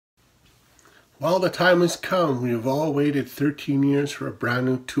Well, the time has come. We have all waited 13 years for a brand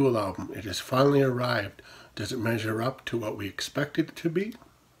new Tool album. It has finally arrived. Does it measure up to what we expected it to be?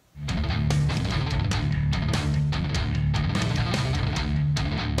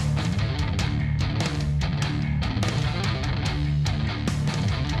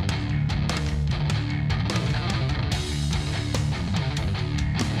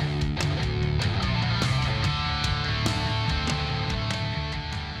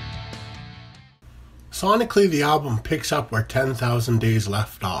 Sonically, the album picks up where 10,000 Days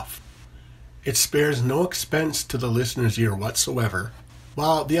left off. It spares no expense to the listener's ear whatsoever.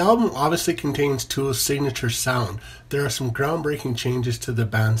 While the album obviously contains Tool's signature sound, there are some groundbreaking changes to the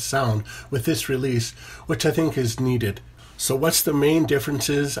band's sound with this release, which I think is needed. So what's the main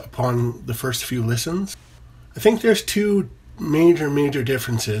differences upon the first few listens? I think there's two major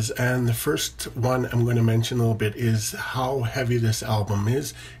differences, and the first one I'm going to mention a little bit is how heavy this album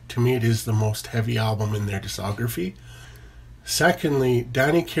is. To me, it is the most heavy album in their discography. Secondly,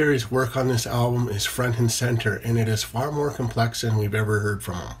 Danny Carey's work on this album is front and center, and it is far more complex than we've ever heard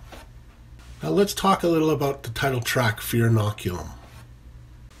from him. Now let's talk a little about the title track, Fear Inoculum.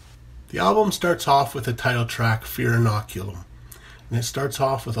 The album starts off with the title track, Fear Inoculum, and it starts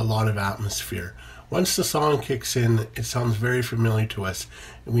off with a lot of atmosphere. Once the song kicks in, it sounds very familiar to us,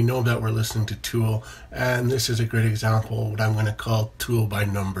 and we know that we're listening to Tool, and this is a great example of what I'm going to call Tool by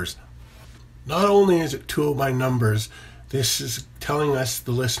numbers. Not only is it Tool by numbers, this is telling us,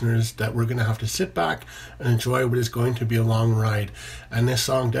 the listeners, that we're going to have to sit back and enjoy what is going to be a long ride, and this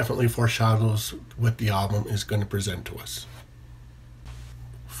song definitely foreshadows what the album is going to present to us.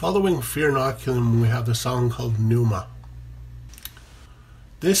 Following Fear Inoculum, we have the song called Pneuma.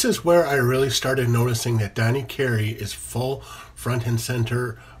 This is where I really started noticing that Danny Carey is full front and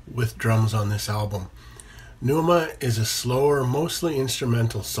center with drums on this album. Pneuma is a slower, mostly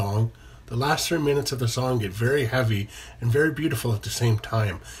instrumental song. The last 3 minutes of the song get very heavy and very beautiful at the same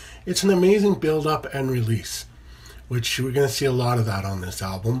time. It's an amazing build-up and release, which we're going to see a lot of that on this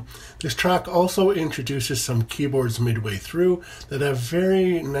album. This track also introduces some keyboards midway through that have a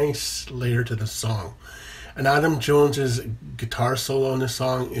very nice layer to the song. And Adam Jones's guitar solo on this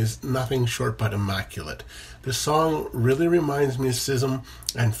song is nothing short but immaculate. This song really reminds me of Schism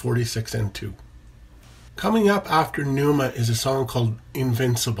and 46N2. Coming up after Pneuma is a song called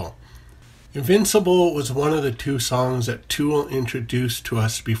Invincible. Invincible was one of the two songs that Tool introduced to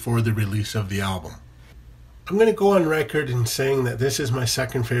us before the release of the album. I'm going to go on record in saying that this is my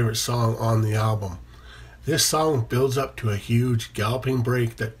second favorite song on the album. This song builds up to a huge galloping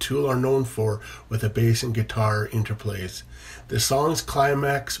break that Tool are known for with the bass and guitar interplays. The song's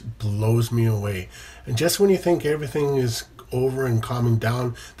climax blows me away, and just when you think everything is over and calming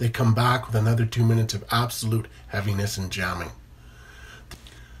down, they come back with another 2 minutes of absolute heaviness and jamming.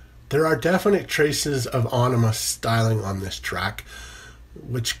 There are definite traces of Anima styling on this track,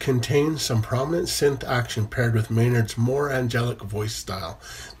 which contains some prominent synth action paired with Maynard's more angelic voice style.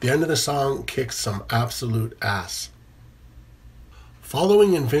 The end of the song kicks some absolute ass.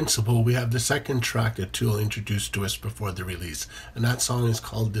 Following Invincible, we have the second track that Tool introduced to us before the release, and that song is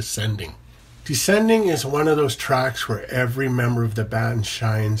called Descending. Descending is one of those tracks where every member of the band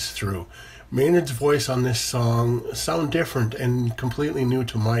shines through. Maynard's voice on this song sounds different and completely new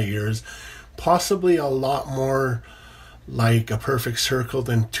to my ears, possibly a lot more like A Perfect Circle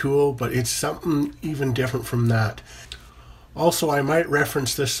than Tool, but it's something even different from that. Also, I might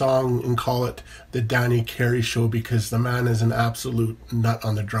reference this song and call it the Danny Carey Show, because the man is an absolute nut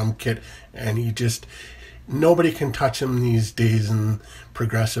on the drum kit, and nobody can touch him these days in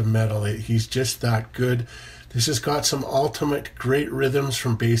progressive metal. He's just that good. This has got some ultimate great rhythms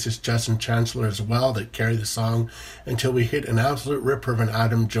from bassist Justin Chancellor as well that carry the song until we hit an absolute ripper of an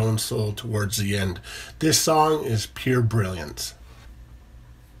Adam Jones solo towards the end. This song is pure brilliance.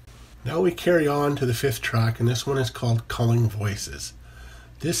 Now we carry on to the fifth track, and this one is called Culling Voices.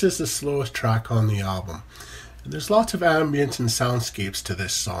 This is the slowest track on the album. And there's lots of ambience and soundscapes to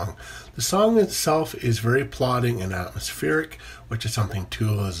this song. The song itself is very plodding and atmospheric, which is something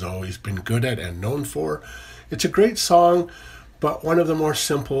Tool has always been good at and known for. It's a great song, but one of the more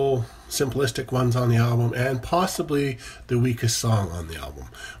simplistic ones on the album, and possibly the weakest song on the album.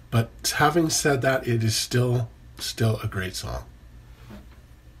 But having said that, it is still a great song.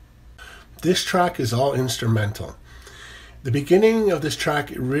 This track is all instrumental. The beginning of this track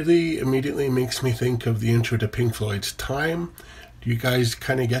really immediately makes me think of the intro to Pink Floyd's Time. Do you guys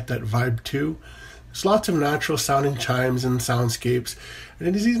kind of get that vibe too? There's lots of natural sounding chimes and soundscapes,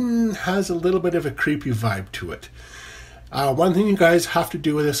 and it even has a little bit of a creepy vibe to it. One thing you guys have to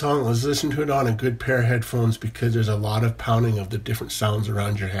do with this song is listen to it on a good pair of headphones, because there's a lot of pounding of the different sounds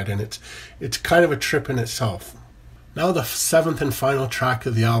around your head, and it's kind of a trip in itself. Now the seventh and final track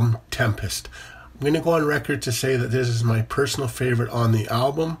of the album, Tempest. I'm going to go on record to say that this is my personal favorite on the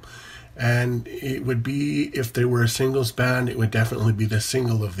album, and it would be, if they were a singles band, it would definitely be the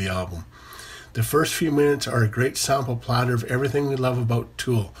single of the album. The first few minutes are a great sample platter of everything we love about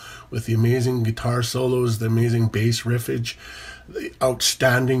Tool, with the amazing guitar solos, the amazing bass riffage, the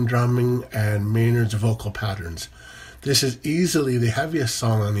outstanding drumming, and Maynard's vocal patterns. This is easily the heaviest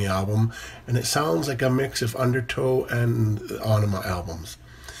song on the album, and it sounds like a mix of Undertow and the Anima albums.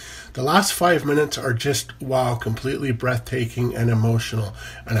 The last 5 minutes are just, wow, completely breathtaking and emotional,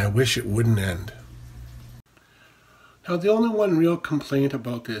 and I wish it wouldn't end. Now, the only one real complaint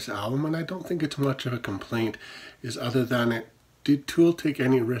about this album, and I don't think it's much of a complaint, is other than it, did Tool take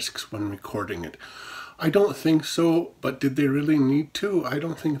any risks when recording it? I don't think so, but did they really need to? I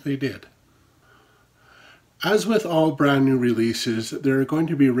don't think they did. As with all brand new releases, there are going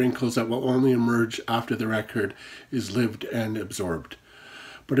to be wrinkles that will only emerge after the record is lived and absorbed.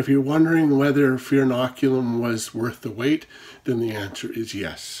 But if you're wondering whether Inoculum was worth the wait, then the answer is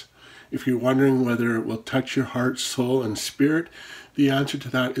yes. If you're wondering whether it will touch your heart, soul, and spirit, the answer to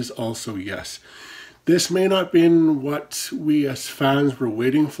that is also yes. This may not have been what we as fans were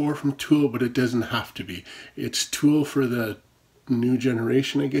waiting for from Tool, but it doesn't have to be. It's Tool for the new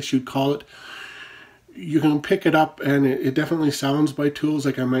generation, I guess you'd call it. You can pick it up, and it definitely sounds by Tools.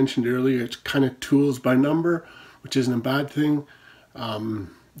 Like I mentioned earlier, it's kind of Tools by number, which isn't a bad thing.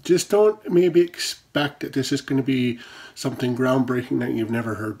 Just don't maybe expect that this is going to be something groundbreaking that you've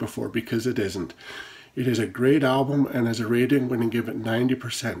never heard before, because it isn't. It is a great album, and as a rating, I'm going to give it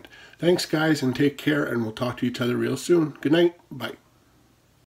 90%. Thanks, guys, and take care, and we'll talk to each other real soon. Good night. Bye.